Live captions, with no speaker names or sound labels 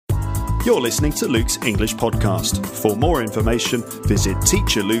You're listening to Luke's English Podcast. For more information, visit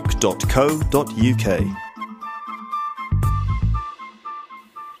teacherluke.co.uk.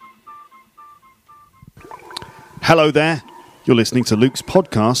 Hello there. You're listening to Luke's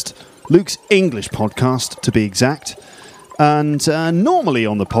podcast, Luke's English Podcast to be exact. And normally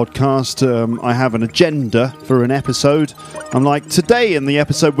on the podcast, I have an agenda for an episode. I'm like, today in the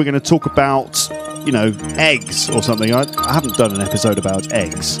episode, we're going to talk about, eggs or something. I haven't done an episode about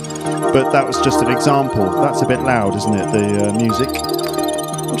eggs, but that was just an example. That's a bit loud, isn't it, the music?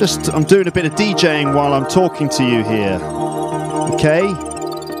 I'm doing a bit of DJing while I'm talking to you here. Okay?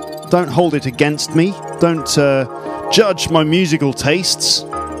 Don't hold it against me. Don't judge my musical tastes.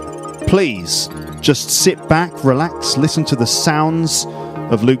 Please. Just sit back, relax, listen to the sounds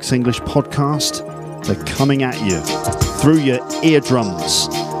of Luke's English Podcast. They're coming at you through your eardrums.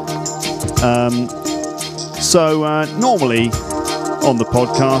 Normally on the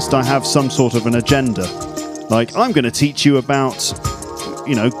podcast, I have some sort of an agenda. Like, I'm going to teach you about,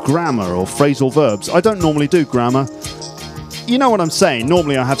 grammar or phrasal verbs. I don't normally do grammar. You know what I'm saying?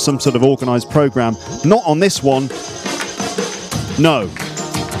 Normally I have some sort of organised program. Not on this one. No.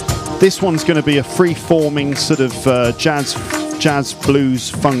 This one's going to be a free-forming sort of jazz,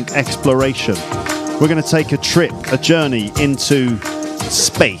 blues, funk exploration. We're going to take a journey into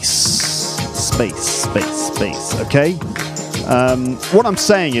space, okay? What I'm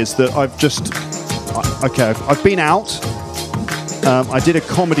saying is that I've been out. I did a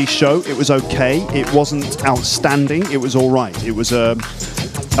comedy show. It was okay. It wasn't outstanding. It was all right. It was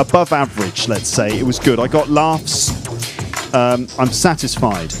above average, let's say. It was good. I got laughs. I'm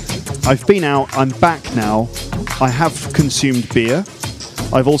satisfied. I've been out, I'm back now. I have consumed beer.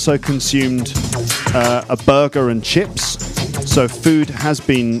 I've also consumed a burger and chips. So food has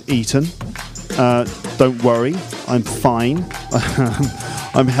been eaten. Don't worry, I'm fine.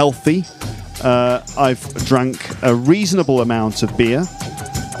 I'm healthy. I've drank a reasonable amount of beer.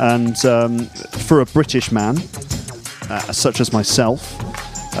 And for a British man, such as myself,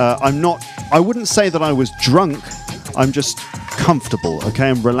 I wouldn't say that I was drunk. I'm just comfortable, okay?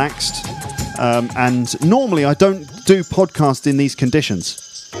 I'm relaxed. And normally I don't do podcasts in these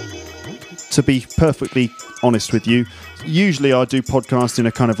conditions. To be perfectly honest with you, usually I do podcasts in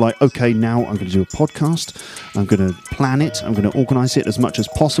a kind of like, okay, now I'm going to do a podcast. I'm going to plan it. I'm going to organise it as much as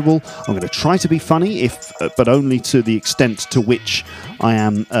possible. I'm going to try to be funny, but only to the extent to which I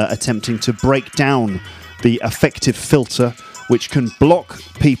am attempting to break down the affective filter which can block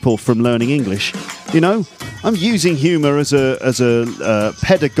people from learning English. I'm using humour as a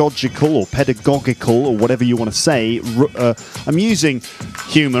pedagogical or whatever you want to say. I'm using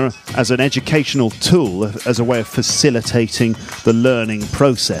humour as an educational tool, as a way of facilitating the learning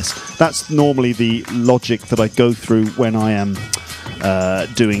process. That's normally the logic that I go through when I am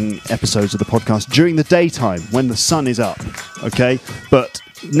doing episodes of the podcast during the daytime, when the sun is up, okay? But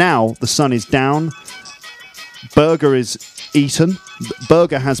now the sun is down, burger has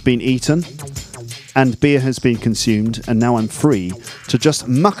been eaten, and beer has been consumed, and now I'm free to just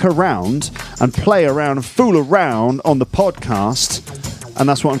muck around and play around and fool around on the podcast, and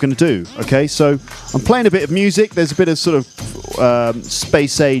that's what I'm going to do, okay? So I'm playing a bit of music. There's a bit of sort of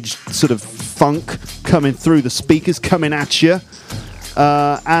space-age sort of funk coming through the speakers, coming at you,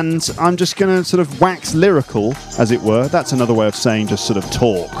 and I'm just going to sort of wax lyrical, as it were. That's another way of saying just sort of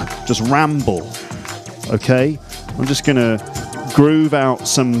talk, just ramble, okay? I'm just going to groove out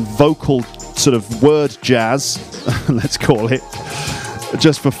some vocal sort of word jazz, let's call it,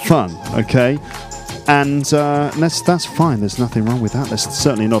 just for fun, okay? And that's fine. There's nothing wrong with that. That's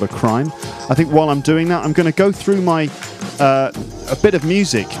certainly not a crime. I think while I'm doing that, I'm going to go through a bit of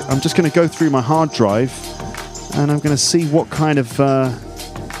music. I'm just going to go through my hard drive, and I'm going to see what kind of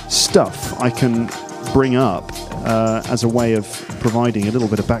stuff I can bring up as a way of providing a little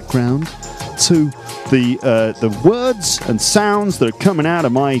bit of background to the words and sounds that are coming out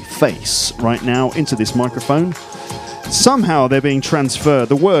of my face right now into this microphone. Somehow they're being transferred,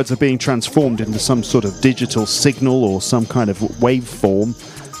 the words are being transformed into some sort of digital signal or some kind of waveform,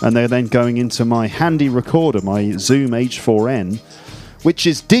 and they're then going into my handy recorder, my Zoom H4n, which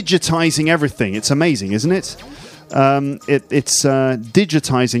is digitizing everything. It's amazing, isn't it? It's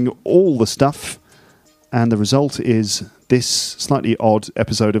digitizing all the stuff, and the result is this slightly odd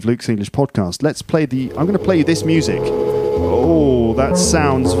episode of Luke's English Podcast. I'm going to play you this music. Oh, that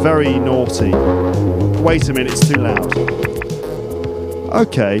sounds very naughty. Wait a minute, it's too loud.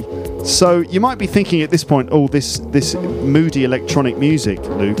 Okay, so you might be thinking at this point, this moody electronic music,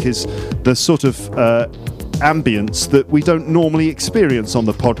 Luke, is the sort of ambience that we don't normally experience on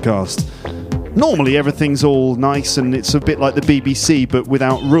the podcast. Normally everything's all nice and it's a bit like the BBC but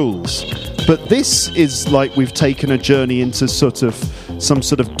without rules. But this is like we've taken a journey into some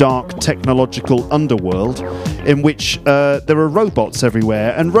sort of dark technological underworld in which there are robots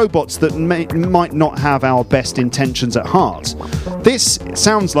everywhere, and robots that might not have our best intentions at heart. This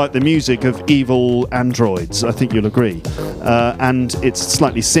sounds like the music of evil androids, I think you'll agree. And it's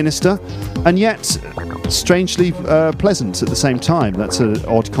slightly sinister, and yet strangely pleasant at the same time. That's an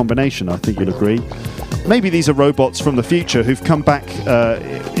odd combination, I think you'll agree. Maybe these are robots from the future who've come back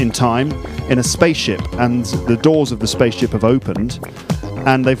in time in a spaceship, and the doors of the spaceship have opened,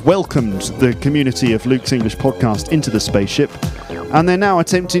 and they've welcomed the community of Luke's English Podcast into the spaceship, and they're now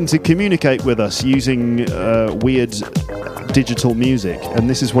attempting to communicate with us using weird digital music, and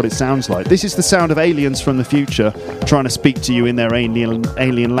this is what it sounds like. This is the sound of aliens from the future trying to speak to you in their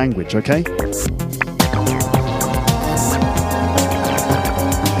alien language, okay?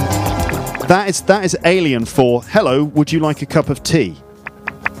 That is alien for, hello, would you like a cup of tea?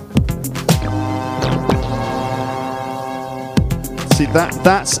 See,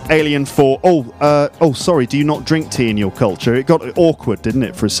 that's alien for, sorry, do you not drink tea in your culture? It got awkward, didn't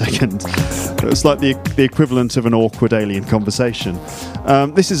it, for a second? It was like the equivalent of an awkward alien conversation.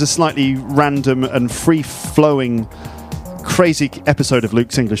 This is a slightly random and free-flowing, crazy episode of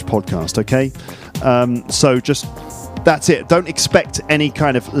Luke's English Podcast, okay? So just... that's it. Don't expect any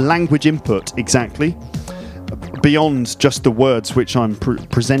kind of language input exactly beyond just the words which I'm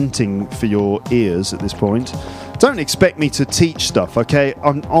presenting for your ears at this point. Don't expect me to teach stuff, okay?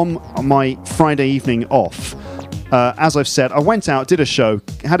 On my Friday evening off, as I've said, I went out, did a show,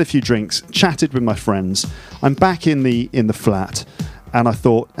 had a few drinks, chatted with my friends. I'm back in the flat, and I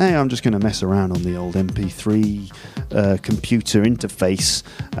thought, hey, I'm just going to mess around on the old MP3 computer interface,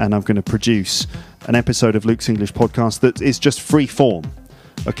 and I'm going to produce an episode of Luke's English Podcast that is just free form.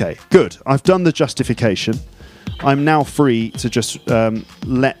 Okay, good. I've done the justification. I'm now free to just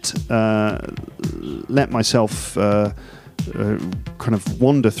let myself kind of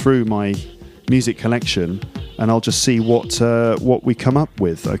wander through my music collection, and I'll just see what we come up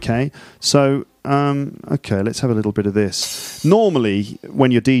with. Okay, so okay, let's have a little bit of this. Normally,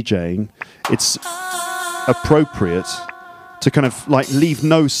 when you're DJing, it's appropriate to kind of like leave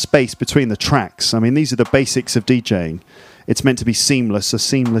no space between the tracks. I mean, these are the basics of DJing. It's meant to be seamless, a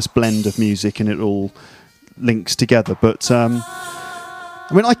seamless blend of music, and it all links together. But I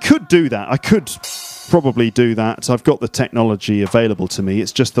mean, I could do that. I could probably do that. I've got the technology available to me.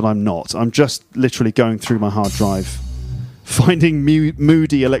 It's just that I'm not. I'm just literally going through my hard drive, finding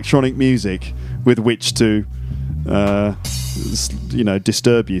moody electronic music with which to,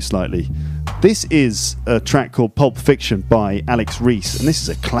 disturb you slightly. This is a track called Pulp Fiction by Alex Reese, and this is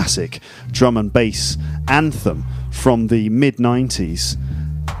a classic drum and bass anthem from the mid-90s.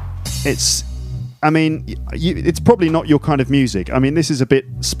 It's probably not your kind of music. I mean, this is a bit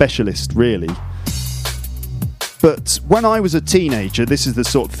specialist, really. But when I was a teenager, this is the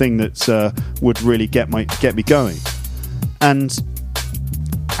sort of thing that would really get me going. And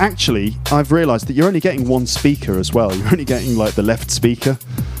actually, I've realised that you're only getting one speaker as well. You're only getting, like, the left speaker.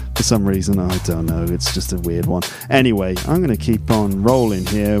 For some reason, I don't know, it's just a weird one. Anyway, I'm going to keep on rolling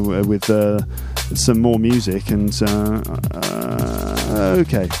here with some more music, and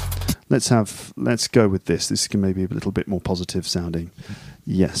okay, let's go with this. This can maybe be a little bit more positive sounding.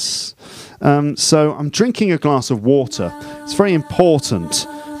 Yes. So I'm drinking a glass of water. It's very important,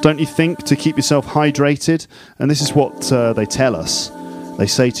 don't you think, to keep yourself hydrated? And this is what they tell us. They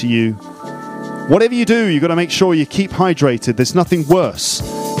say to you, whatever you do, you've got to make sure you keep hydrated. There's nothing worse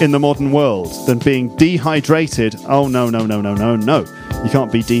in the modern world than being dehydrated. Oh, no. You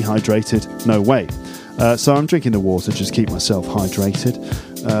can't be dehydrated. No way. So I'm drinking the water, just keep myself hydrated.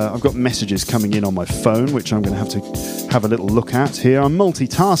 I've got messages coming in on my phone, which I'm going to have a little look at here. I'm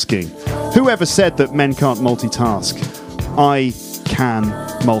multitasking. Whoever said that men can't multitask? I can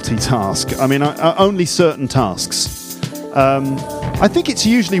multitask. I mean, only certain tasks. I think it's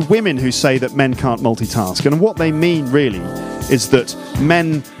usually women who say that men can't multitask, and what they mean really is that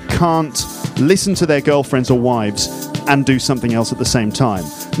men can't listen to their girlfriends or wives and do something else at the same time.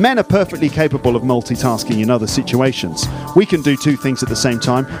 Men are perfectly capable of multitasking in other situations. We can do two things at the same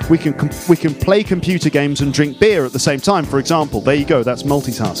time. We can play computer games and drink beer at the same time, for example. There you go, that's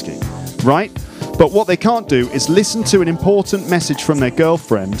multitasking, right? But what they can't do is listen to an important message from their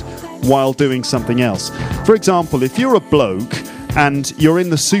girlfriend while doing something else. For example, if you're a bloke and you're in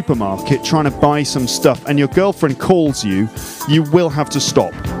the supermarket trying to buy some stuff and your girlfriend calls you, you will have to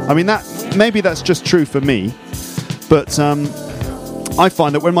stop. I mean, maybe that's just true for me, but I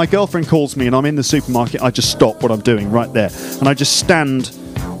find that when my girlfriend calls me and I'm in the supermarket, I just stop what I'm doing right there, and I just stand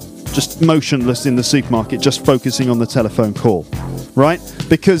just motionless in the supermarket, just focusing on the telephone call, right?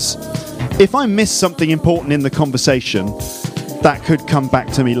 Because if I miss something important in the conversation, that could come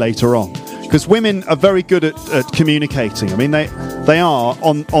back to me later on. Because women are very good at communicating. I mean, they are,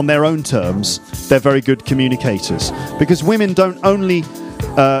 on their own terms, they're very good communicators. Because women don't only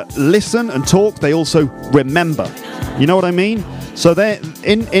listen and talk, they also remember. You know what I mean? So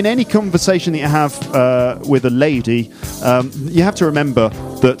in any conversation that you have with a lady, you have to remember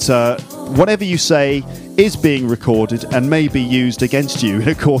that whatever you say is being recorded and may be used against you in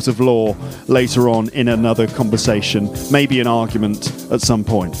a court of law later on in another conversation, maybe an argument at some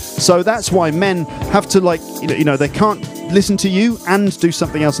point. So that's why men have to, like, you know, they can't listen to you and do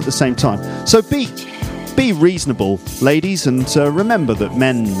something else at the same time. So be reasonable, ladies, and remember that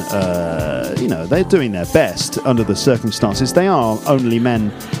men, you know, they're doing their best under the circumstances. They are only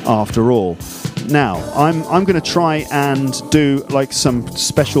men after all. Now, I'm going to try and do like some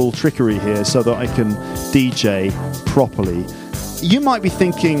special trickery here so that I can DJ properly. You might be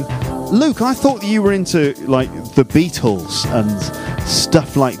thinking, Luke, I thought you were into like the Beatles and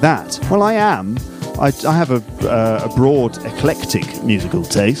stuff like that. Well, I am. I have a broad, eclectic musical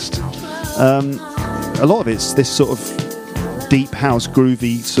taste. A lot of it's this sort of deep house,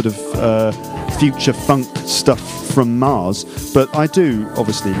 groovy sort of future funk stuff from Mars. But I do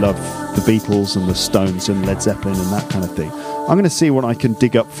obviously love the Beatles and the Stones and Led Zeppelin and that kind of thing. I'm going to see what I can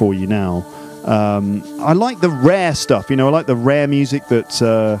dig up for you now. I like the rare stuff, you know, I like the rare music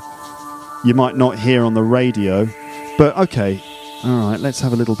that you might not hear on the radio. But okay, all right, let's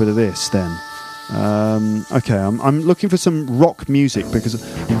have a little bit of this then. Okay, I'm looking for some rock music, because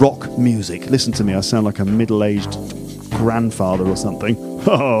rock music, listen to me, I sound like a middle-aged grandfather or something.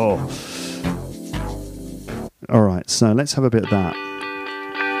 Oh. All right, so let's have a bit of that.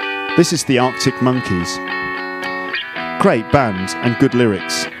 This is the Arctic Monkeys. Great band and good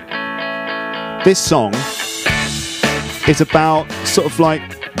lyrics. This song is about sort of like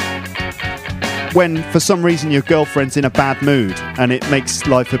when for some reason your girlfriend's in a bad mood and it makes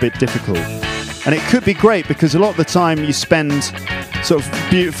life a bit difficult. And it could be great because a lot of the time you spend sort of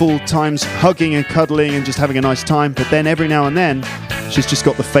beautiful times hugging and cuddling and just having a nice time, but then every now and then she's just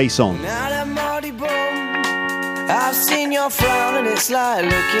got the face on. I've seen your frown and it's like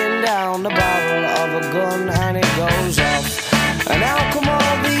looking down the barrel of a gun and it goes off. And how come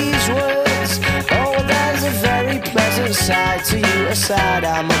all these words? Oh, there's a very pleasant side to you, a side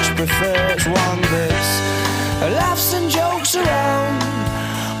I much prefer. It's one that's laughs and jokes around.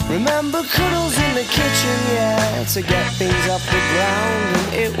 Remember cuddles in the kitchen, yeah, to get things off the ground.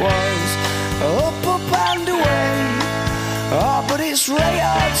 And it was up and away. Oh, but it's really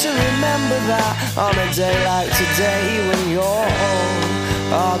hard to remember that on a day like today when you're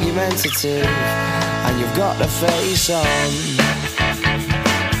all argumentative and you've got the face on.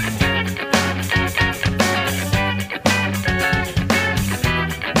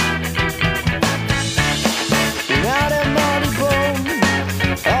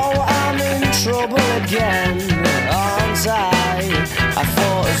 Again, aren't I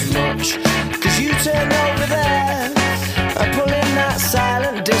thought as much, 'cause you turned over there and pulling that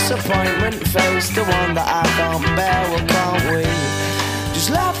silent disappointment face, the one that I can't bear. Well, can't we just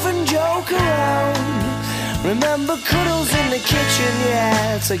laugh and joke around? Remember cuddles in the kitchen,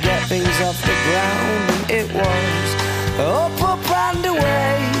 yeah, to get things off the ground. And it was up and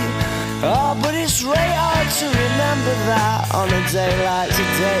away. Oh, but it's really hard to remember that on a day like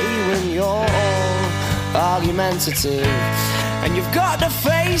today when you're all argumentative and you've got the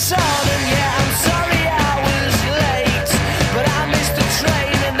face on. And yeah, I'm sorry I was late, but I missed the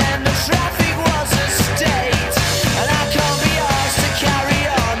train and then the traffic was a state. And I can't be asked to carry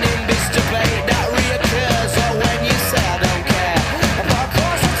on in this debate that reoccurs. Or when you say I don't care, but of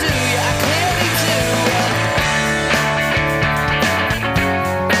course I do, yeah, I clearly do.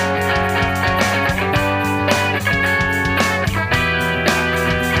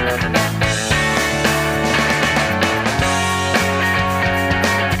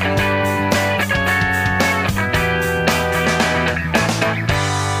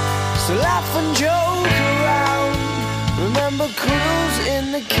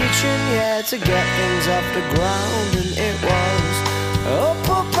 Yeah, to get things off the ground. And it was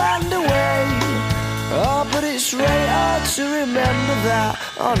up and away. Oh, but it's really hard to remember that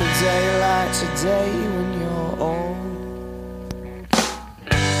on a day like today when you're all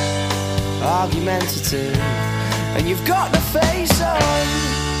argumentative and you've got the face on.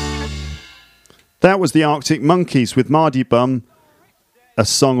 That was the Arctic Monkeys with Mardy Bum, a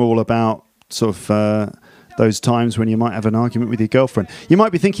song all about sort of those times when you might have an argument with your girlfriend. You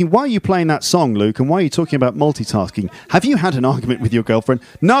might be thinking, why are you playing that song, Luke, and why are you talking about multitasking? Have you had an argument with your girlfriend?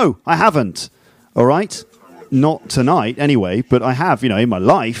 No, I haven't. All right? Not tonight, anyway, but I have, in my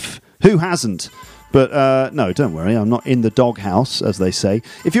life. Who hasn't? But no, don't worry, I'm not in the doghouse, as they say.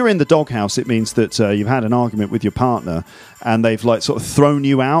 If you're in the doghouse, it means that you've had an argument with your partner and they've sort of thrown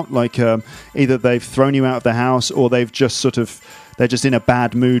you out. Either they've thrown you out of the house or they've just they're just in a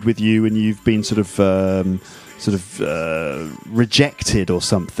bad mood with you and you've been rejected or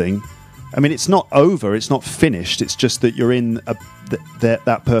something. I mean, it's not over, it's not finished. It's just that you're in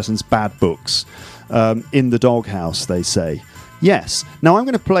that person's bad books. In the doghouse, they say. Yes. Now I'm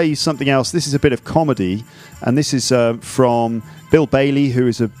going to play something else. This is a bit of comedy, and this is from Bill Bailey, who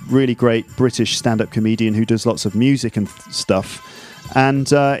is a really great British stand-up comedian who does lots of music and stuff.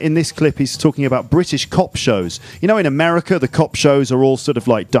 And in this clip, he's talking about British cop shows. In America, the cop shows are all sort of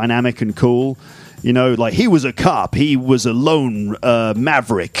dynamic and cool. He was a cop. He was a lone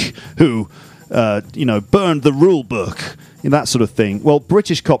maverick who, burned the rule book. That sort of thing. Well,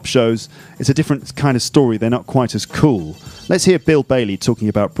 British cop shows, it's a different kind of story. They're not quite as cool. Let's hear Bill Bailey talking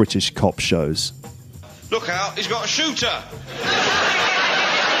about British cop shows. Look out, he's got a shooter.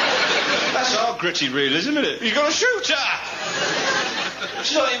 That's our gritty realism, isn't it? He's got a shooter.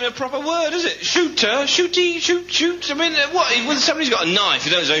 It's not even a proper word, is it? Shooter, shooty, shoot. I mean, what? When somebody's got a knife,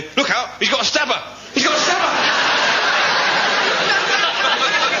 you don't say, look out, he's got a stabber. He's got a stabber.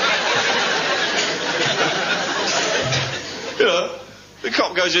 The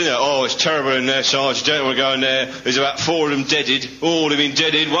cop goes in there. Oh, it's terrible in there, Sarge. You don't want to go in there. There's about 4 of them deaded. All of them been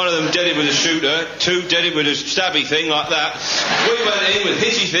deaded. One of them deaded with a shooter. 2 deaded with a stabby thing like that. We went in with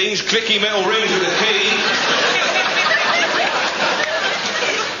hitty things, clicky metal rings with a key.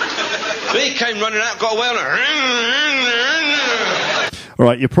 Then he came running out, got away on a... All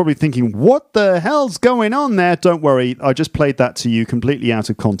right, you're probably thinking, what the hell's going on there? Don't worry, I just played that to you completely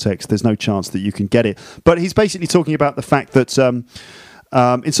out of context. There's no chance that you can get it. But he's basically talking about the fact that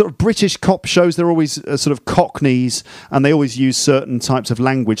in sort of British cop shows, they're always sort of cockneys, and they always use certain types of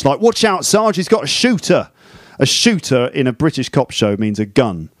language. Like, watch out, Sarge, he's got a shooter. A shooter in a British cop show means a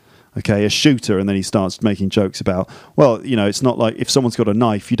gun. Okay, a shooter, and then he starts making jokes about, well, it's not like if someone's got a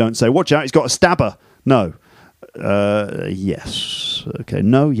knife, you don't say, watch out, he's got a stabber. No. Yes. Okay,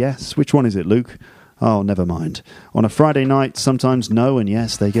 no, yes. Which one is it, Luke? Oh, never mind. On a Friday night, sometimes no and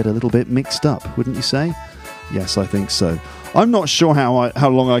yes, they get a little bit mixed up, wouldn't you say? Yes, I think so. I'm not sure how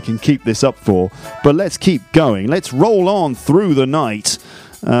long I can keep this up for, but let's keep going. Let's roll on through the night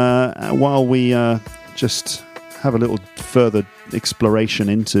while we just have a little further exploration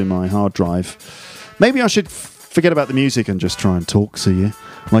into my hard drive. Maybe I should forget about the music and just try and talk to you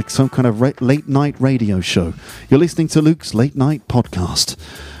like some kind of late night radio show. You're listening to Luke's Late Night Podcast,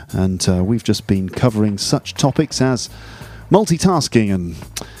 and we've just been covering such topics as multitasking and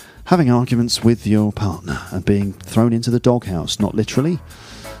having arguments with your partner and being thrown into the doghouse, not literally.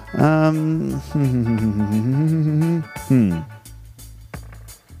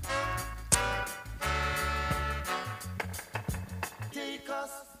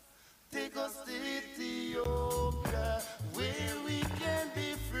 Take us to Ethiopia, where we can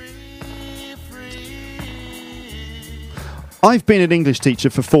be free. I've been an English teacher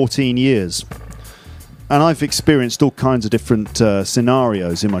for 14 years, and I've experienced all kinds of different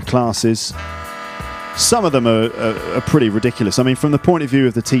scenarios in my classes. Some of them are pretty ridiculous. I mean, from the point of view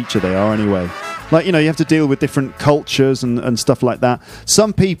of the teacher, they are anyway. Like, you have to deal with different cultures and stuff like that.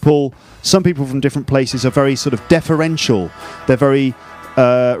 Some people from different places are very sort of deferential. They're very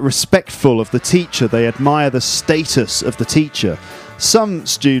respectful of the teacher. They admire the status of the teacher. Some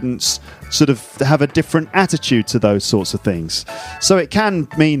students sort of have a different attitude to those sorts of things. So it can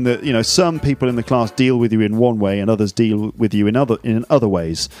mean that, some people in the class deal with you in one way and others deal with you in other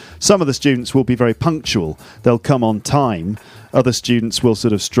ways. Some of the students will be very punctual. They'll come on time. Other students will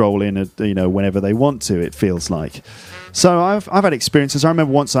sort of stroll in, whenever they want to, it feels like. So I've had experiences. I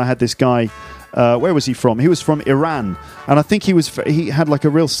remember once I had this guy, where was he from? He was from Iran, and I think he had like a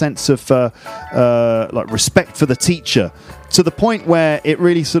real sense of respect for the teacher, to the point where it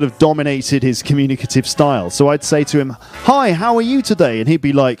really sort of dominated his communicative style. So I'd say to him, "Hi, how are you today?" And he'd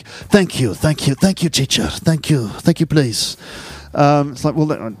be like, "Thank you, teacher, thank you, please." It's like,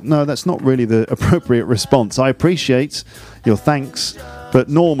 well, no, that's not really the appropriate response. I appreciate your thanks, but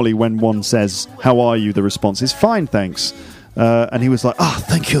normally when one says, "How are you?" the response is, "Fine, thanks." And he was like,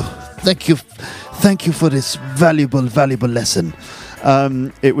 thank you for this valuable lesson.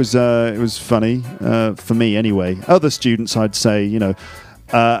 It was funny for me anyway. Other students, I'd say,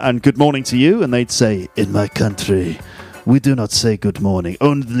 and good morning to you, and they'd say, "In my country, We do not say good morning.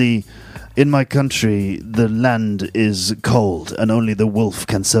 Only in my country, the land is cold, and only the wolf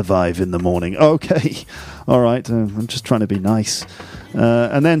can survive in the morning. Okay, all right. I'm just trying to be nice.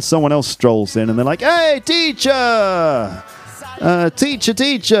 And then someone else strolls in, and they're like, "Hey, teacher!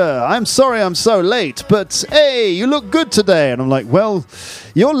 Teacher, I'm sorry I'm so late, but hey, you look good today." And I'm like, "Well,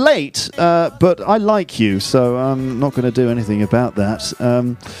 you're late, but I like you, so I'm not going to do anything about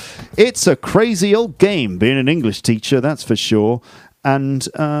that." It's a crazy old game being an English teacher, that's for sure. And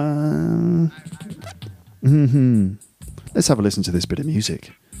let's have a listen to this bit of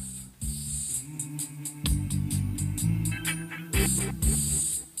music.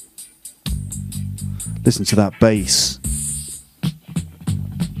 Listen to that bass.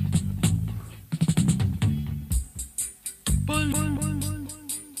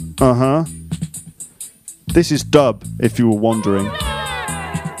 This is dub, if you were wondering.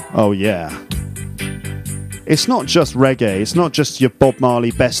 Oh yeah. It's not just reggae, it's not just your Bob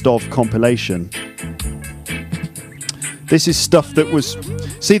Marley best of compilation. This is stuff that was...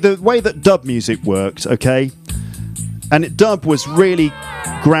 See, the way that dub music worked, okay? And dub was really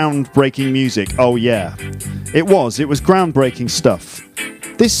groundbreaking music. Oh yeah. It was groundbreaking stuff.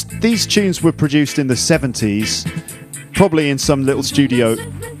 These tunes were produced in the 70s, probably in some little studio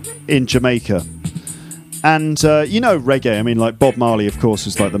in Jamaica. And you know reggae, I mean, like Bob Marley, of course,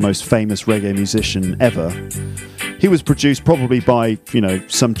 was like the most famous reggae musician ever. He was produced probably by, you know,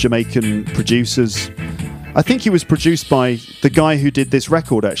 some Jamaican producers. I think he was produced by the guy who did this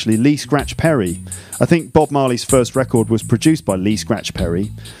record, actually, Lee Scratch Perry. I think Bob Marley's first record was produced by Lee Scratch Perry.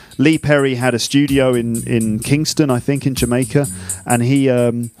 Lee Perry had a studio in Kingston, I think, in Jamaica, and he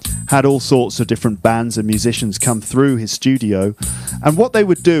had all sorts of different bands and musicians come through his studio. And what they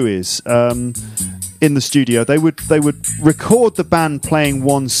would do is... in the studio, they would record the band playing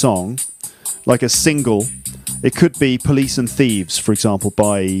one song, like a single. It could be Police and Thieves, for example,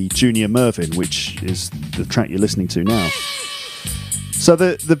 by Junior Murvin, which is the track you're listening to now. So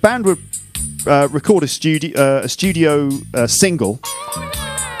the band would record a studio single,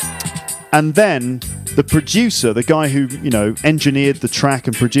 and then the producer, the guy who, you know, engineered the track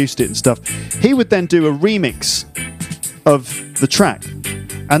and produced it and stuff, he would then do a remix of the track.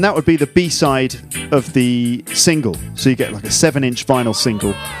 And that would be the B-side of the single. So you get like a 7-inch vinyl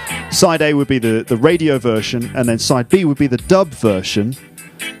single. Side A would be the radio version, and then side B would be the dub version.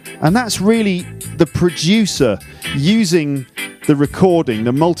 And that's really the producer using the recording,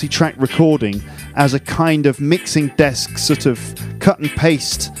 the multi-track recording, as a kind of mixing desk sort of cut and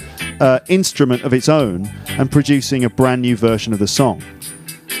paste instrument of its own, and producing a brand new version of the song.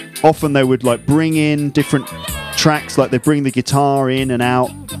 Often they would like bring in different tracks, like they bring the guitar in and out,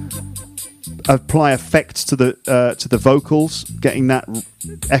 apply effects to the vocals, getting that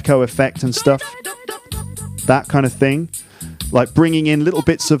echo effect and stuff, that kind of thing, like bringing in little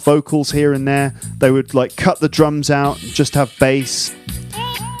bits of vocals here and there. They would like cut the drums out, just have bass,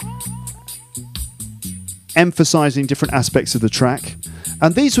 emphasizing different aspects of the track.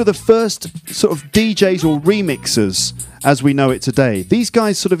 And these were the first sort of DJs or remixers as we know it today. These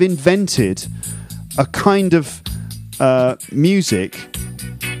guys sort of invented a kind of music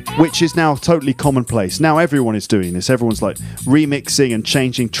which is now totally commonplace. Now everyone is doing this. Everyone's like remixing and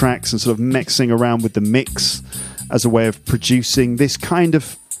changing tracks and sort of mixing around with the mix as a way of producing this kind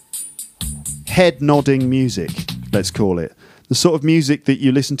of head-nodding music, let's call it. The sort of music that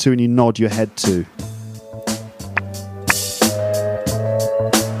you listen to and you nod your head to.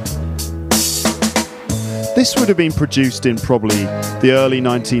 This would have been produced in probably the early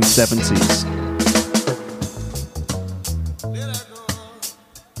 1970s.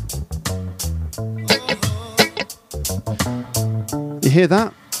 You hear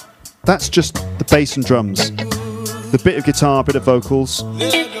that? That's just the bass and drums. The bit of guitar, bit of vocals.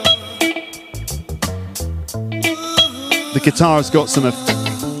 The guitar has got some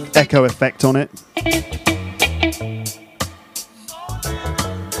echo effect on it.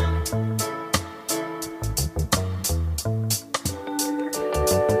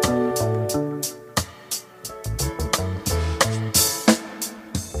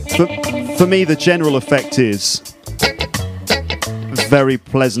 For me, the general effect is a very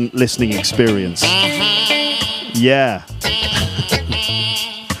pleasant listening experience. Yeah.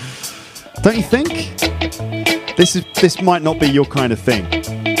 Don't you think? This might not be your kind of thing.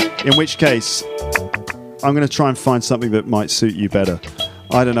 In which case, I'm going to try and find something that might suit you better.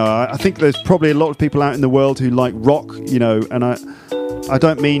 I don't know. I think there's probably a lot of people out in the world who like rock, you know, and I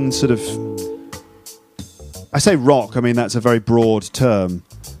don't mean sort of... I say rock, I mean that's a very broad term.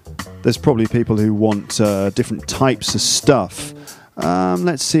 There's probably people who want different types of stuff.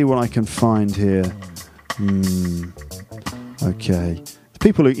 Let's see what I can find here. Okay.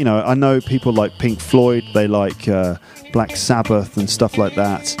 People who, I know people like Pink Floyd, they like Black Sabbath and stuff like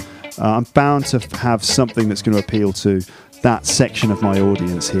that. I'm bound to have something that's going to appeal to that section of my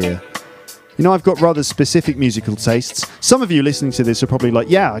audience here. I've got rather specific musical tastes. Some of you listening to this are probably like,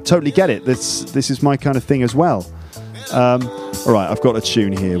 yeah, I totally get it. This is my kind of thing as well. All right, I've got a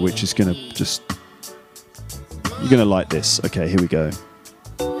tune here which is going to just... You're going to like this. Okay, here we go.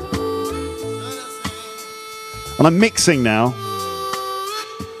 And I'm mixing now.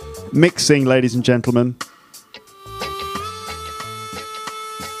 Mixing, ladies and gentlemen.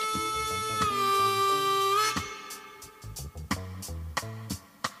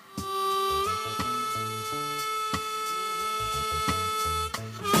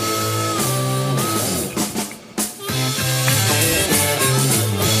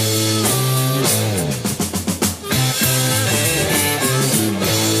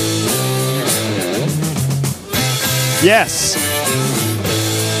 Yes.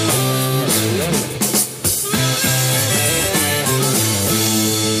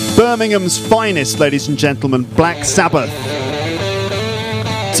 Birmingham's finest, ladies and gentlemen, Black Sabbath.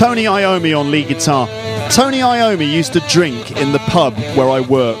 Tony Iommi on lead guitar. Tony Iommi used to drink in the pub where I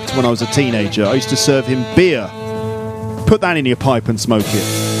worked when I was a teenager. I used to serve him beer. Put that in your pipe and smoke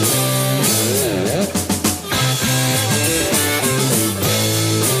it.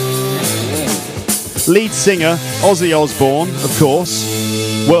 Lead singer, Ozzy Osbourne, of course.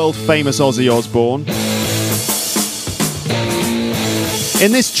 World famous Ozzy Osbourne.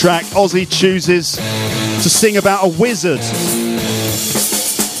 In this track, Ozzy chooses to sing about a wizard.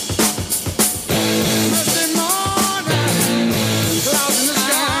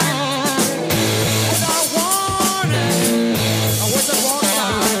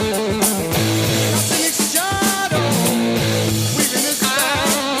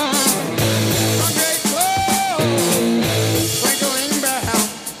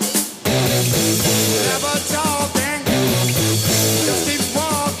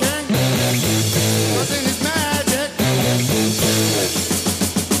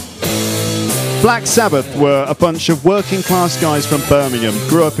 Black Sabbath were a bunch of working class guys from Birmingham,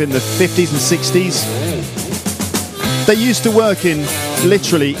 grew up in the 50s and 60s. They used to work in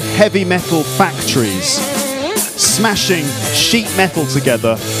literally heavy metal factories, smashing sheet metal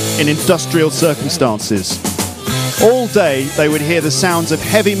together in industrial circumstances. All day they would hear the sounds of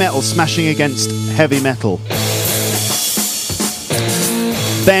heavy metal smashing against heavy metal.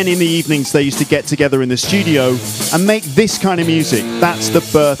 Then in the evenings they used to get together in the studio and make this kind of music. That's the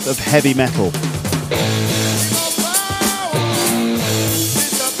birth of heavy metal.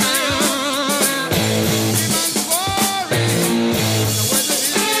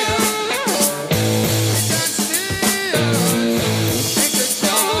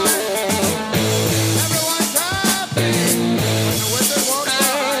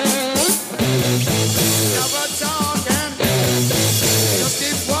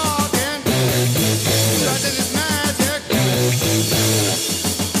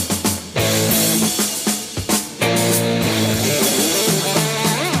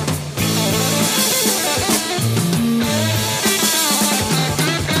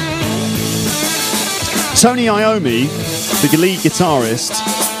 Tony Iommi, the lead guitarist,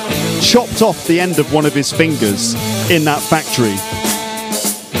 chopped off the end of one of his fingers in that factory.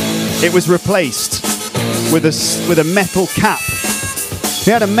 It was replaced with a metal cap.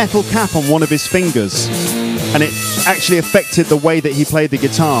 He had a metal cap on one of his fingers, and it actually affected the way that he played the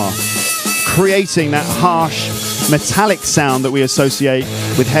guitar, creating that harsh metallic sound that we associate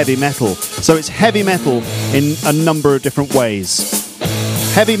with heavy metal. So it's heavy metal in a number of different ways.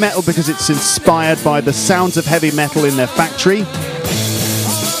 Heavy metal because it's inspired by the sounds of heavy metal in their factory.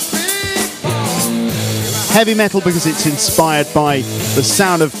 Heavy metal because it's inspired by the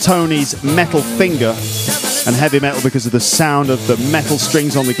sound of Tony's metal finger. And heavy metal because of the sound of the metal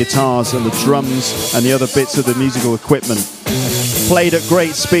strings on the guitars and the drums and the other bits of the musical equipment. Played at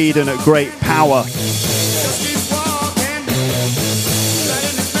great speed and at great power.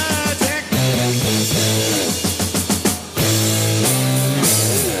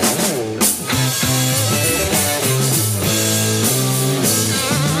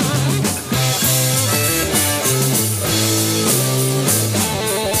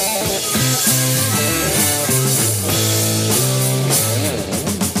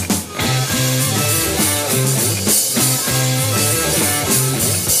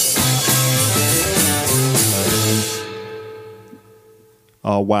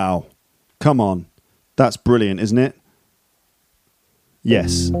 Oh, wow. Come on. That's brilliant, isn't it?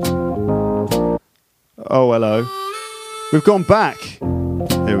 Yes. Oh, hello. We've gone back.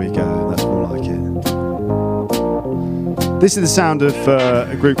 Here we go. That's more like it. This is the sound of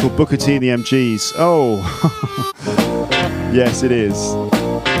a group called Booker T and the MGs. Oh, yes, it is.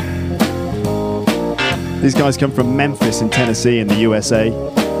 These guys come from Memphis in Tennessee in the USA.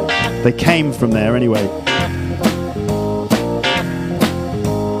 They came from there anyway.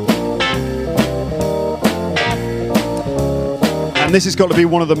 And this has got to be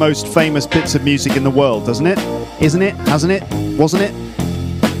one of the most famous bits of music in the world, doesn't it? Isn't it? Hasn't it? Wasn't it?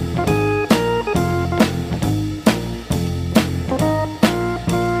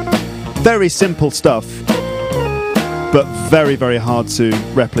 Very simple stuff, but very, very hard to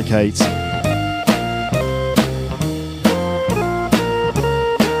replicate.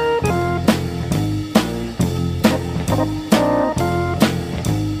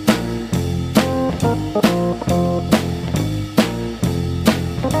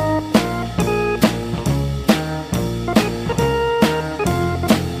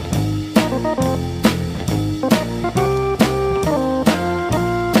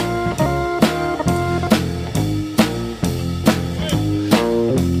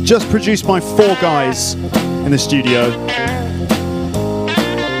 Just produced by 4 guys in the studio.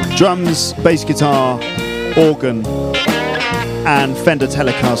 Drums, bass guitar, organ, and Fender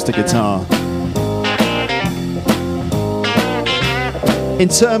Telecaster guitar. In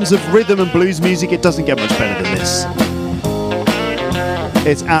terms of rhythm and blues music, it doesn't get much better than this.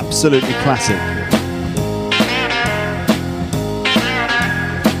 It's absolutely classic.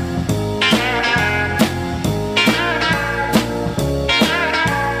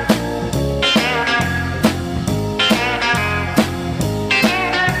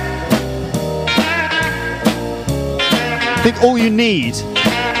 I think all you need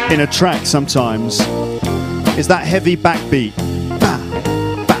in a track sometimes is that heavy backbeat. Ba,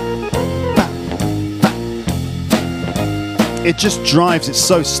 ba, ba, ba. It just drives, it's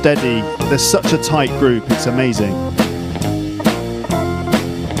so steady. There's such a tight group, it's amazing.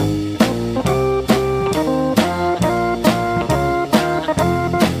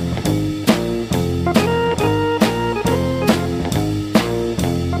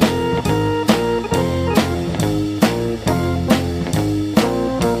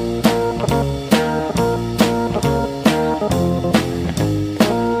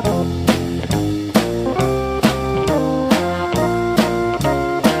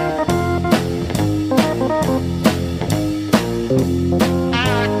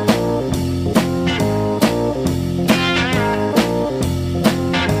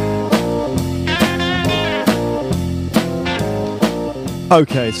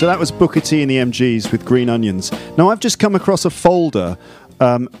 Okay, so that was Booker T and the MGs with Green Onions. Now, I've just come across a folder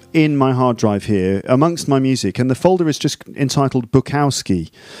in my hard drive here amongst my music, and the folder is just entitled Bukowski.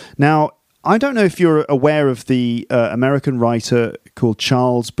 Now, I don't know if you're aware of the American writer called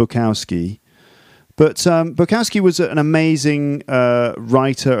Charles Bukowski, but Bukowski was an amazing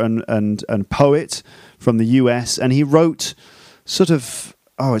writer and poet from the US, and he wrote sort of,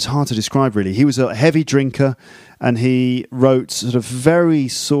 it's hard to describe really. He was a heavy drinker, and he wrote sort of very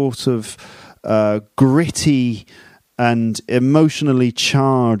sort of gritty and emotionally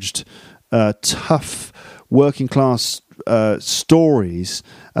charged, tough working class stories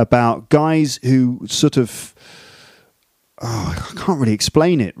about guys who sort of, I can't really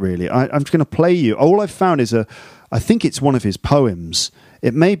explain it really. I'm just going to play you. All I've found is I think it's one of his poems.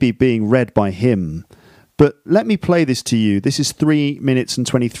 It may be being read by him. But let me play this to you. This is 3 minutes and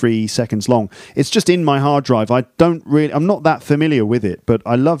 23 seconds long. It's just in my hard drive. I'm not that familiar with it, but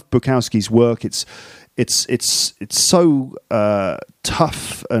I love Bukowski's work. It's so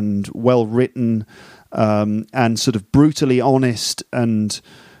tough and well written, and sort of brutally honest, and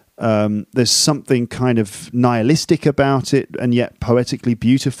there's something kind of nihilistic about it, and yet poetically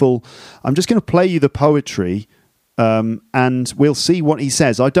beautiful. I'm just going to play you the poetry. And we'll see what he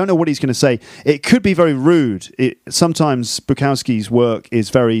says. I don't know what he's going to say. It could be very rude. Sometimes Bukowski's work is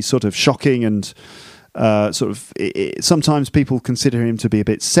very sort of shocking and sometimes people consider him to be a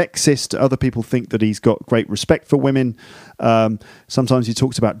bit sexist. Other people think that he's got great respect for women. Sometimes he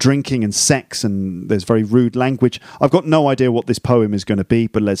talks about drinking and sex, and there's very rude language. I've got no idea what this poem is going to be,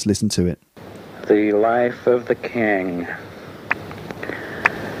 but let's listen to it. The Life of the King.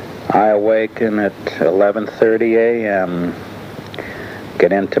 I awaken at 11:30 a.m.,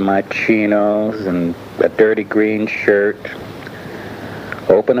 get into my chinos and a dirty green shirt,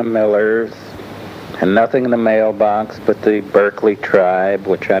 open a Miller's, and nothing in the mailbox but the Berkeley Tribe,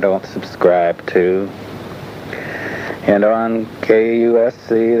 which I don't subscribe to. And on KUSC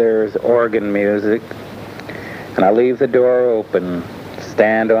there's organ music, and I leave the door open,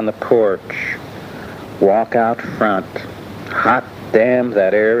 stand on the porch, walk out front. Hot damn,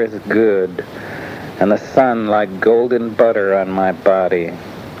 that air is good. and the sun like golden butter on my body.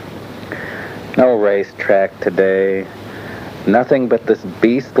 No racetrack today, nothing but this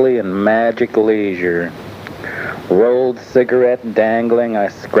beastly and magic leisure. Rolled cigarette dangling, I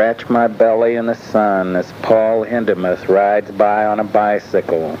scratch my belly in the sun as Paul Hindemith rides by on a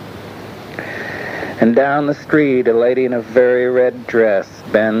bicycle. And down the street, a lady in a very red dress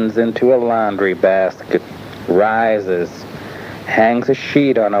bends into a laundry basket, rises, hangs a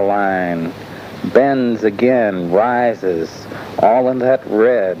sheet on a line, bends again, rises, all in that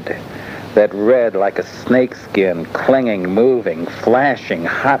red like a snakeskin, clinging, moving, flashing,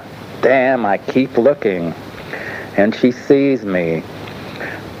 hot damn, I keep looking. And she sees me,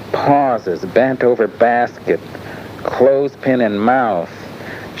 pauses, bent over basket, clothespin in mouth.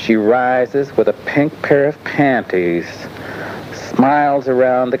 She rises with a pink pair of panties, smiles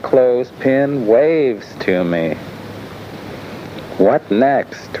around the clothespin, waves to me. What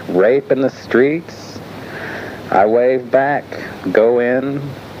next? Rape in the streets? I wave back, go in,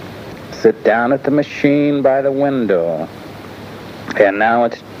 sit down at the machine by the window. And now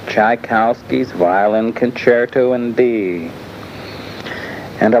it's Tchaikovsky's Violin Concerto in D.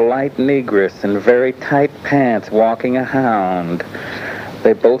 And a light negress in very tight pants walking a hound.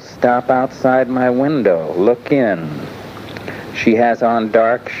 They both stop outside my window, look in. She has on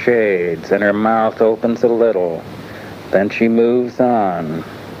dark shades and her mouth opens a little. Then she moves on.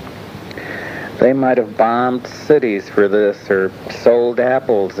 They might have bombed cities for this or sold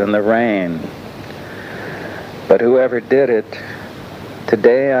apples in the rain. But whoever did it,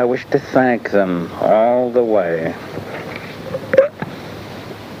 today I wish to thank them all the way.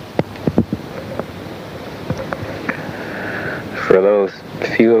 For those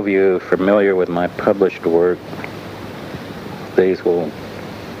few of you familiar with my published work, these will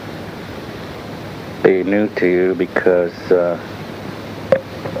be new to you because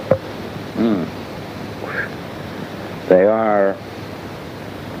they are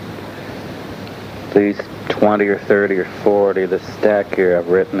these 20 or 30 or 40, the stack here I've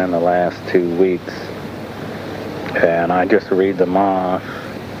written in the last 2 weeks. And I just read them off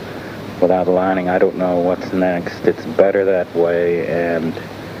without lining. I don't know what's next. It's better that way, and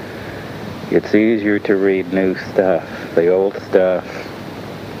it's easier to read new stuff. The old stuff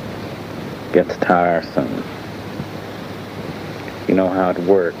gets tiresome. You know how it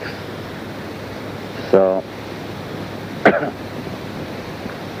works. So,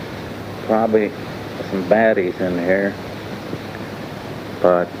 probably some baddies in here,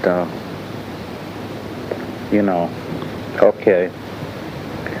 but, you know, okay.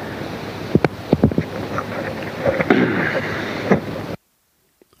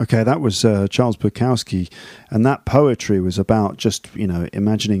 Okay, that was Charles Bukowski, and that poetry was about just, you know,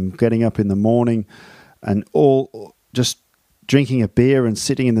 imagining getting up in the morning and all just drinking a beer and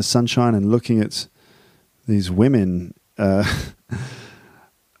sitting in the sunshine and looking at these women.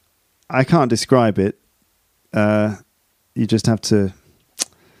 I can't describe it. You just have to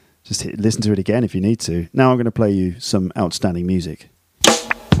just listen to it again if you need to. Now I'm going to play you some outstanding music.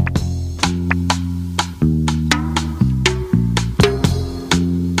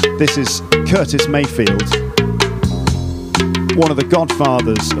 This is Curtis Mayfield, one of the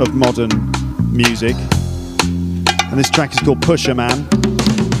godfathers of modern music. And this track is called Pusher Man.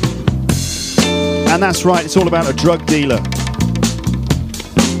 And that's right, it's all about a drug dealer.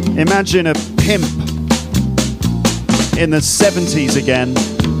 Imagine a pimp in the 70s again.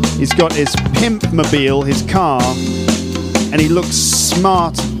 He's got his pimp-mobile, his car, and he looks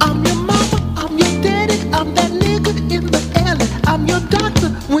smart. I'm your mama, I'm your daddy, I'm that nigga in the alley. I'm your doctor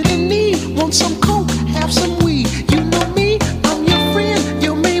when in need. Want some coke, have some weed. You know me, I'm your friend,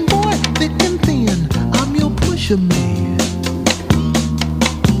 your main boy, thick and thin. I'm your pusher man.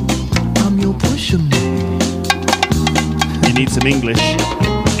 I'm your pusher man. You need some English.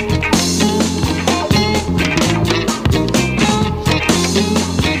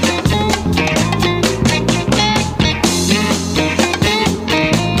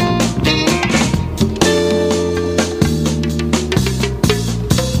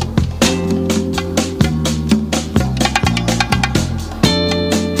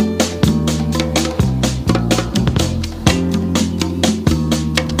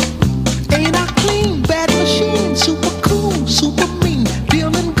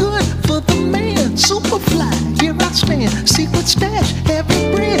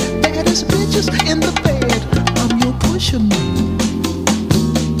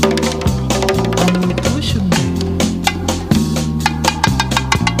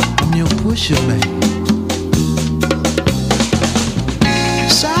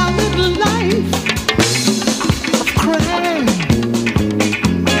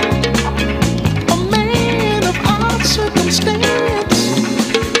 A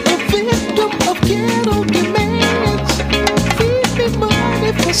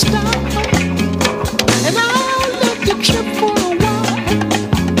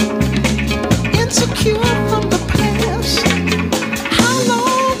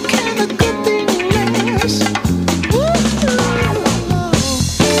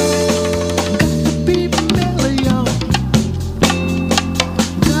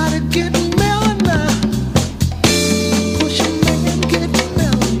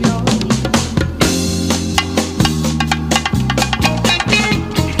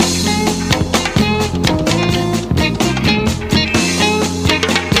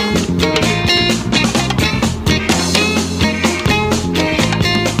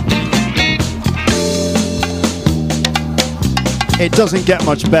It doesn't get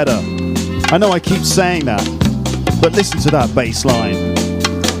much better. I know I keep saying that, but listen to that bass line.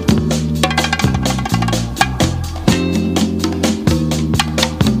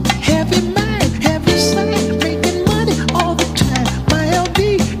 Heavy mind, heavy side, making money all the time. My LD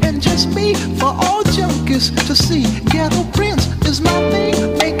and just me for all junkies to see. Ghetto Prince is my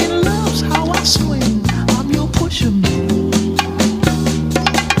thing, making love's how I swing. I'm your pusher man.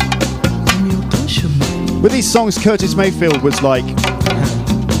 I'm your pusher man. With these songs, Curtis Mayfield was like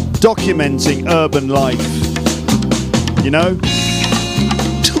documenting urban life. You know?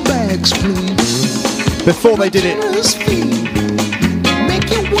 2 bags, please. Before they did it. Make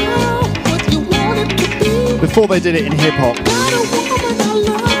your world what you want it to be. Before they did it in hip hop, Got a woman I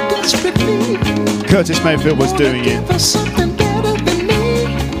love desperately. Curtis Mayfield was doing it. Give her something better than me.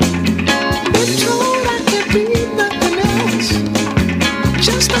 Been told I can be nothing else.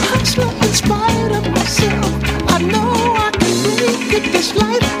 Just a hustler in spite of myself. I know I can make it this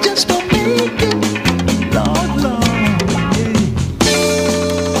life, just don't make it. Lord, Lord, yeah.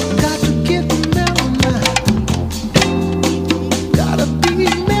 Got to get mellow now. Gotta be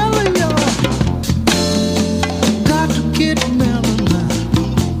mellow, y'all. Got to get mellow now.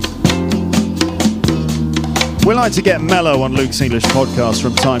 We like to get mellow on Luke's English podcast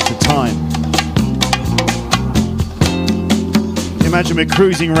from time to time. Imagine we're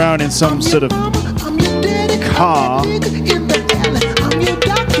cruising around in some sort of car. I'm your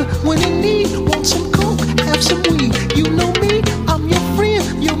doctor when you need. Want some coke, have some weed. You know me, I'm your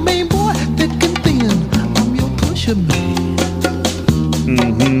friend, your main boy, thick and thin. I'm your pusher man.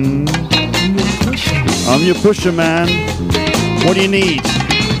 Mm-hmm. I'm your pusher man. I'm your pusher, man. What do you need?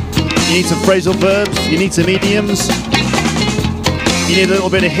 You need some phrasal verbs? You need some idioms? You need a little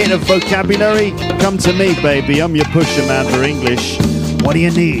bit of hit of vocabulary? Come to me, baby. I'm your pusher, man, for English. What do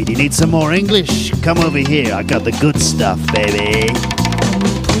you need? You need some more English? Come over here. I got the good stuff, baby. I'm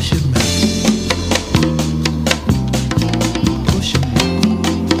your pusher man. Pusher man.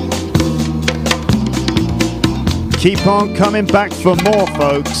 Keep on coming back for more,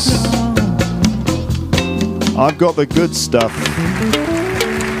 folks. I've got the good stuff.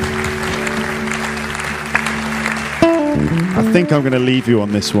 I think I'm going to leave you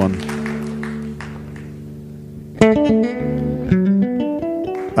on this one.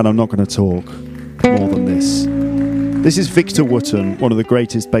 And I'm not going to talk more than this. This is Victor Wooten, one of the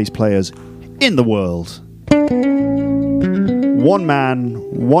greatest bass players in the world. One man,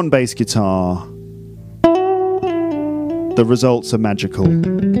 one bass guitar. The results are magical.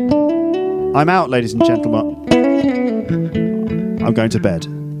 I'm out, ladies and gentlemen. I'm going to bed.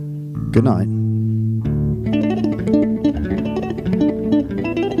 Good night.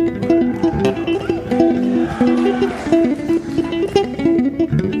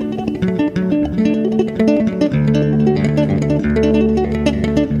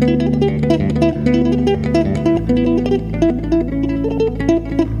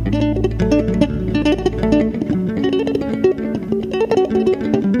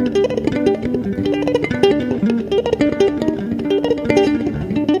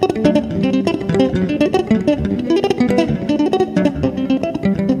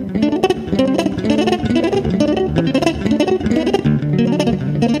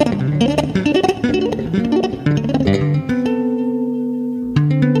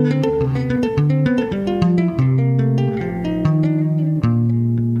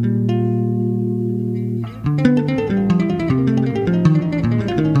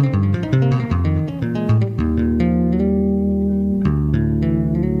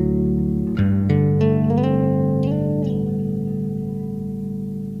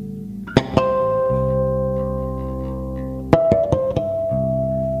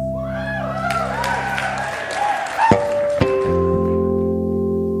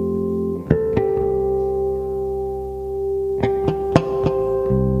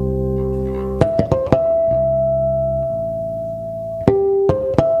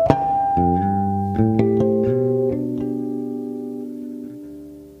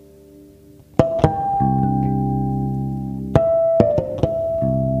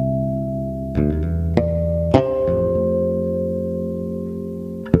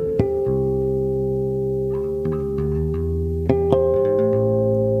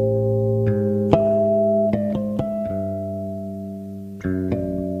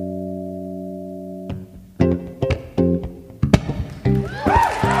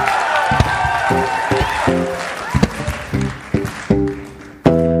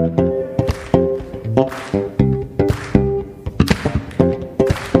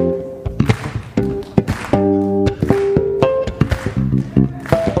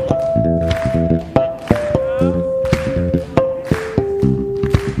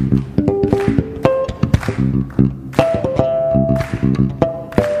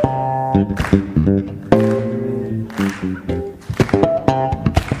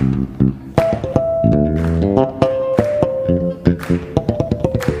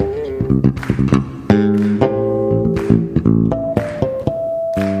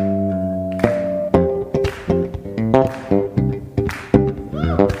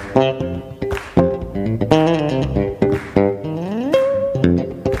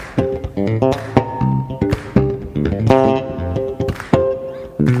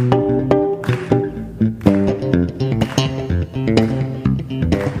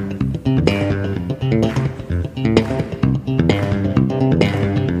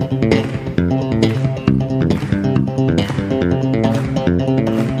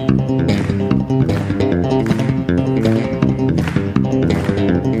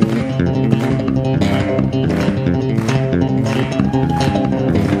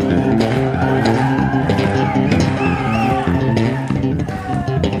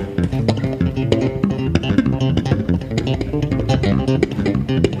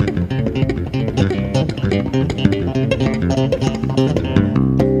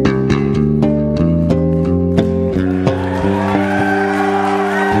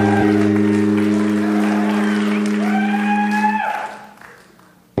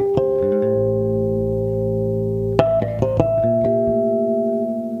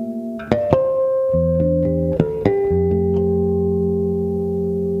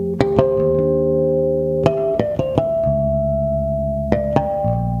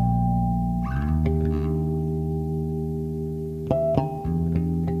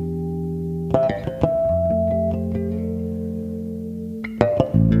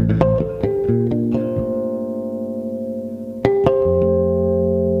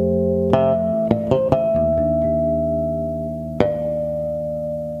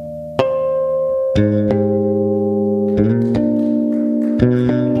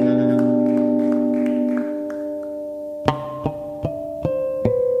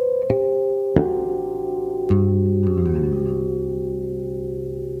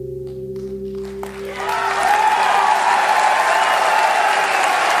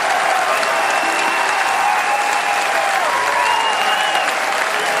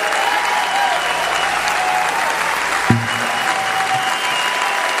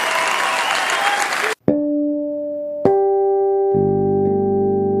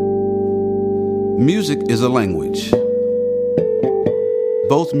 Music is a language.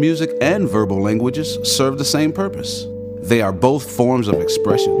 Both music and verbal languages serve the same purpose. They are both forms of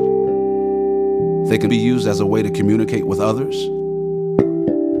expression. They can be used as a way to communicate with others.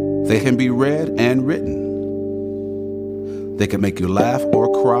 They can be read and written. They can make you laugh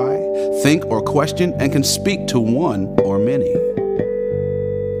or cry, think or question, and can speak to one or many.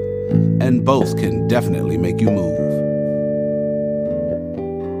 And both can definitely make you move.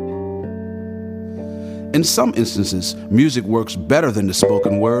 In some instances, music works better than the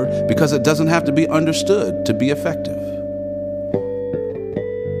spoken word because it doesn't have to be understood to be effective.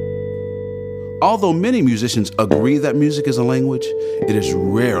 Although many musicians agree that music is a language, it is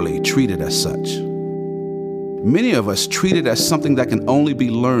rarely treated as such. Many of us treat it as something that can only be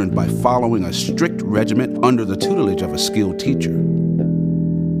learned by following a strict regimen under the tutelage of a skilled teacher.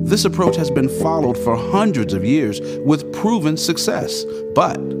 This approach has been followed for hundreds of years with proven success,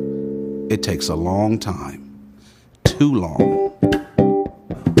 but it takes a long time. Too long.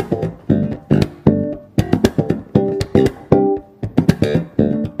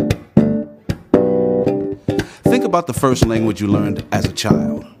 Think about the first language you learned as a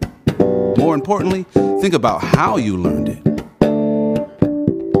child. More importantly, think about how you learned it.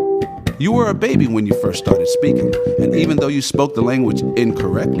 You were a baby when you first started speaking, and even though you spoke the language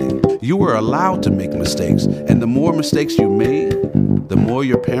incorrectly, you were allowed to make mistakes, and the more mistakes you made, the more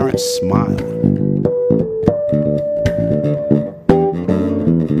your parents smiled.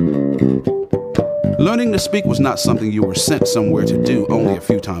 Learning to speak was not something you were sent somewhere to do only a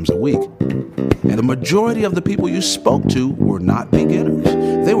few times a week. And the majority of the people you spoke to were not beginners.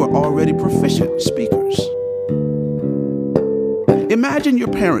 They were already proficient speakers. Imagine your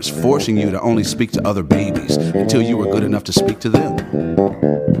parents forcing you to only speak to other babies until you were good enough to speak to them.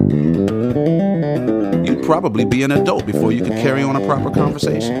 You'd probably be an adult before you could carry on a proper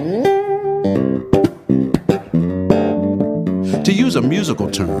conversation. To use a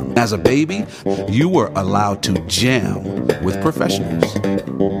musical term, as a baby, you were allowed to jam with professionals.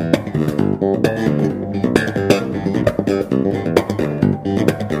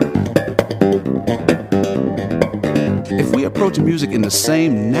 If we approach music in the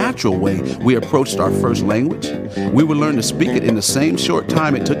same natural way we approached our first language, we would learn to speak it in the same short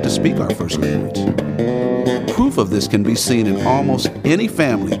time it took to speak our first language. Proof of this can be seen in almost any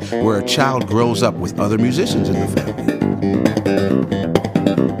family where a child grows up with other musicians in the family.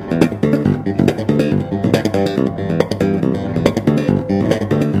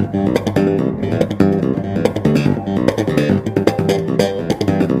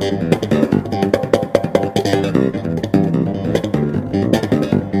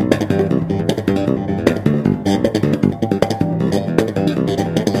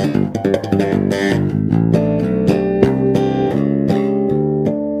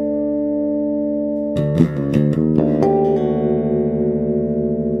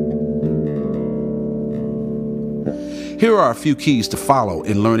 Here are a few keys to follow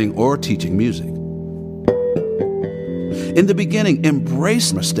in learning or teaching music. In the beginning,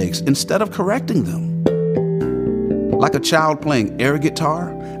 embrace mistakes instead of correcting them. Like a child playing air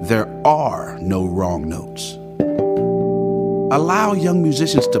guitar, there are no wrong notes. Allow young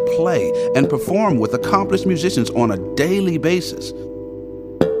musicians to play and perform with accomplished musicians on a daily basis.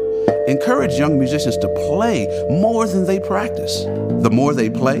 Encourage young musicians to play more than they practice. The more they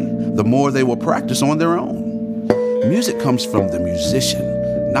play, the more they will practice on their own. Music comes from the musician,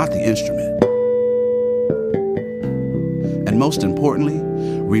 not the instrument. And most importantly,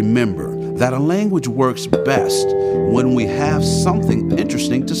 remember that a language works best when we have something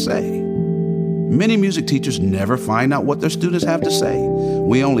interesting to say. Many music teachers never find out what their students have to say.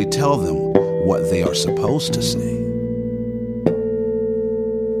 We only tell them what they are supposed to say.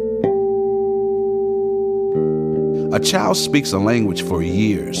 A child speaks a language for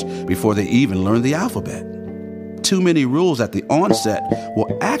years before they even learn the alphabet. Too many rules at the onset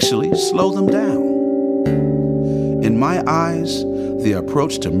will actually slow them down. In my eyes, the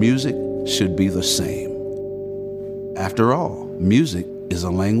approach to music should be the same. After all, music is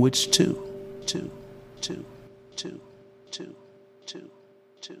a language too.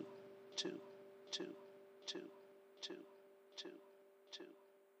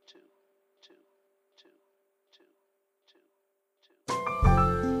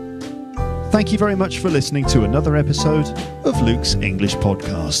 Thank you very much for listening to another episode of Luke's English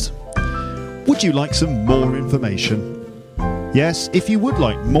Podcast. Would you like some more information? Yes, if you would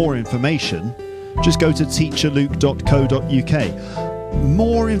like more information, just go to teacherluke.co.uk.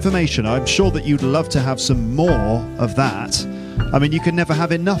 More information. I'm sure that you'd love to have some more of that. I mean, you can never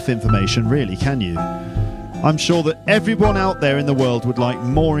have enough information, really, can you? I'm sure that everyone out there in the world would like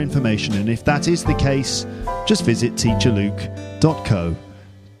more information, and if that is the case, just visit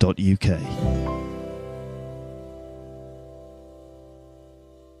teacherluke.co.uk.